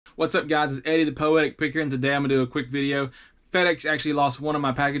What's up, guys? It's Eddie the Poetic Picker, and today I'm gonna do a quick video. FedEx actually lost one of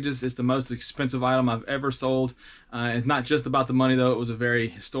my packages. It's the most expensive item I've ever sold. It's not just about the money though. It was a very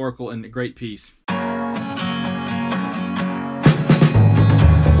historical and great piece.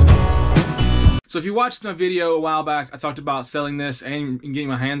 So if you watched my video a while back, I talked about selling this and getting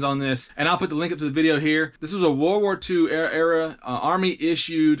my hands on this, and I'll put the link up to the video here. This was a World War II era Army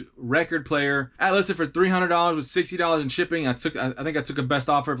issued record player. I listed for $300 with $60 in shipping. I think I took a best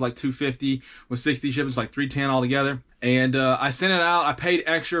offer of like $250 with 60 shipping, so like $310 altogether. And I sent it out. I paid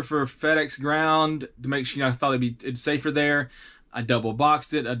extra for FedEx ground to make sure, I thought it's safer there. I double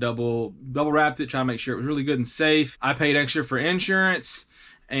boxed it, I double wrapped it, trying to make sure it was really good and safe. I paid extra for insurance.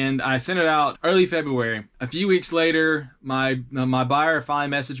 And I sent it out early February. A few weeks later, my buyer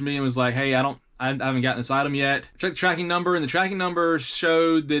finally messaged me and was like, "Hey, I haven't gotten this item yet." Checked the tracking number, and the tracking number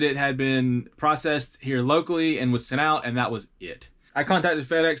showed that it had been processed here locally and was sent out, and that was it. I contacted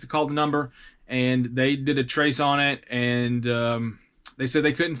FedEx to call the number, and they did a trace on it, and they said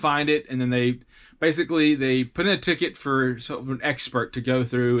they couldn't find it, and then they put in a ticket for sort of an expert to go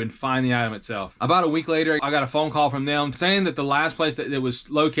through and find the item itself. About a week later, I got a phone call from them saying that the last place that it was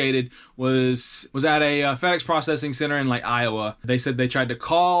located was at a FedEx processing center in like Iowa. They said they tried to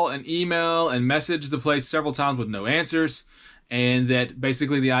call and email and message the place several times with no answers, and that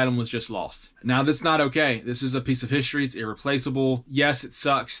basically the item was just lost. Now, this is not okay. This is a piece of history. It's irreplaceable. Yes, it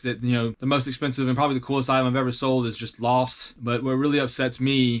sucks that, the most expensive and probably the coolest item I've ever sold is just lost. But what really upsets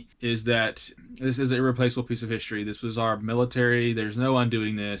me is that this is an irreplaceable piece of history. This was our military. There's no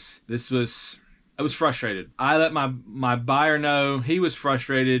undoing this. I was frustrated. I let my buyer know. He was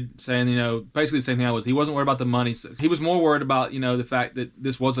frustrated, saying, basically the same thing I was. He wasn't worried about the money. So he was more worried about, the fact that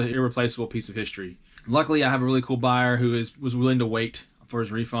this was an irreplaceable piece of history. Luckily, I have a really cool buyer who was willing to wait for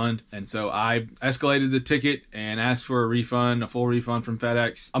his refund. And so I escalated the ticket and asked for a refund, a full refund from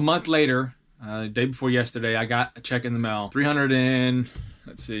FedEx. A month later, the day before yesterday, I got a check in the mail.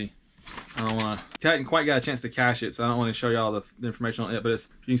 Let's see. I hadn't quite got a chance to cash it, so I don't want to show you all the information on it, but you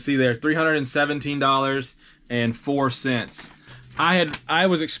can see there, $317.04. I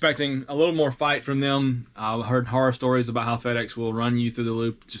was expecting a little more fight from them. I heard horror stories about how FedEx will run you through the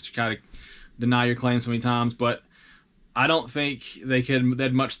loop just to kind of deny your claim so many times, but I don't think they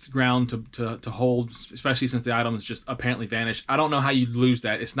had much ground to hold, especially since the item has just apparently vanished. I don't know how you'd lose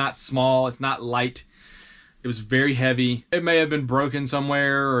that. It's not small, it's not light. It was very heavy. It may have been broken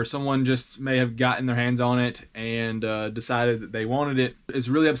somewhere, or someone just may have gotten their hands on it and decided that they wanted it. It's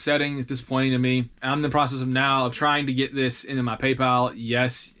really upsetting. It's disappointing to me. I'm in the process of trying to get this into my PayPal.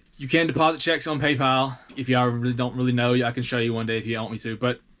 Yes, you can deposit checks on PayPal. If you don't really know, I can show you one day if you want me to,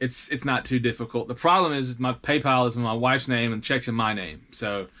 but it's not too difficult. The problem is my PayPal is in my wife's name and checks in my name.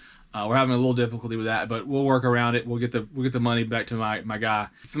 So we're having a little difficulty with that, but we'll work around it. We'll get the money back to my guy.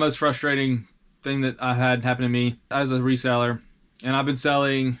 It's the most frustrating thing that I had happen to me as a reseller, and I've been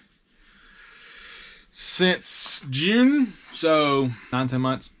selling since June, so 9-10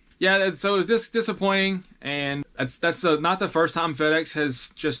 months. Yeah, so it's just disappointing, and that's not the first time FedEx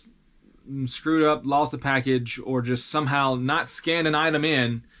has just screwed up, lost a package, or just somehow not scanned an item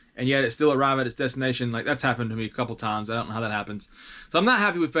in, and yet it still arrived at its destination. Like, that's happened to me a couple times. I don't know how that happens. So I'm not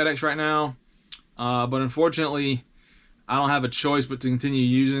happy with FedEx right now, but unfortunately, I don't have a choice but to continue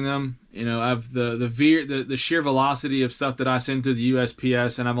using them. I have the sheer velocity of stuff that I send to the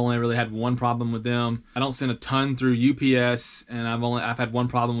USPS, and I've only really had one problem with them. I don't send a ton through UPS, and I've had one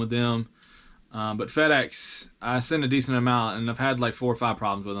problem with them. But FedEx, I send a decent amount, and I've had like 4 or 5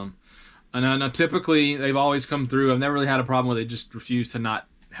 problems with them. And I know typically they've always come through. I've never really had a problem where they just refuse to not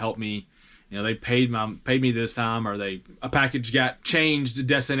help me. They paid me this time, or a package got changed to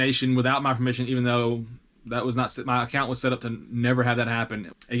destination without my permission, even though that was not, my account was set up to never have that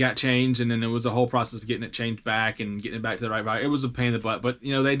happen. It got changed, and then it was a whole process of getting it changed back and getting it back to the right value. It was a pain in the butt, but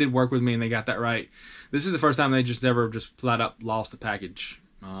they did work with me and they got that right. This is the first time they just flat out lost a package.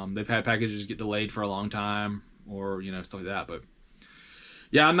 They've had packages get delayed for a long time, or stuff like that. But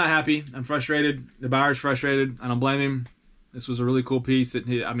yeah, I'm not happy. I'm frustrated. The buyer's frustrated. I don't blame him. This was a really cool piece that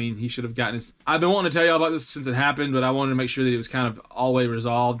he should have gotten his. I've been wanting to tell you all about this since it happened, but I wanted to make sure that it was kind of all the way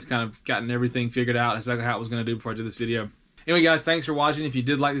resolved, kind of gotten everything figured out exactly how it was going to do before I did this video. Anyway, guys, thanks for watching. If you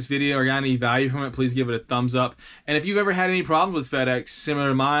did like this video or got any value from it, please give it a thumbs up. And if you've ever had any problems with FedEx, similar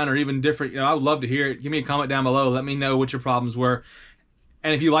to mine or even different, I would love to hear it. Give me a comment down below. Let me know what your problems were.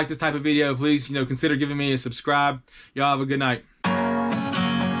 And if you like this type of video, please, consider giving me a subscribe. Y'all have a good night.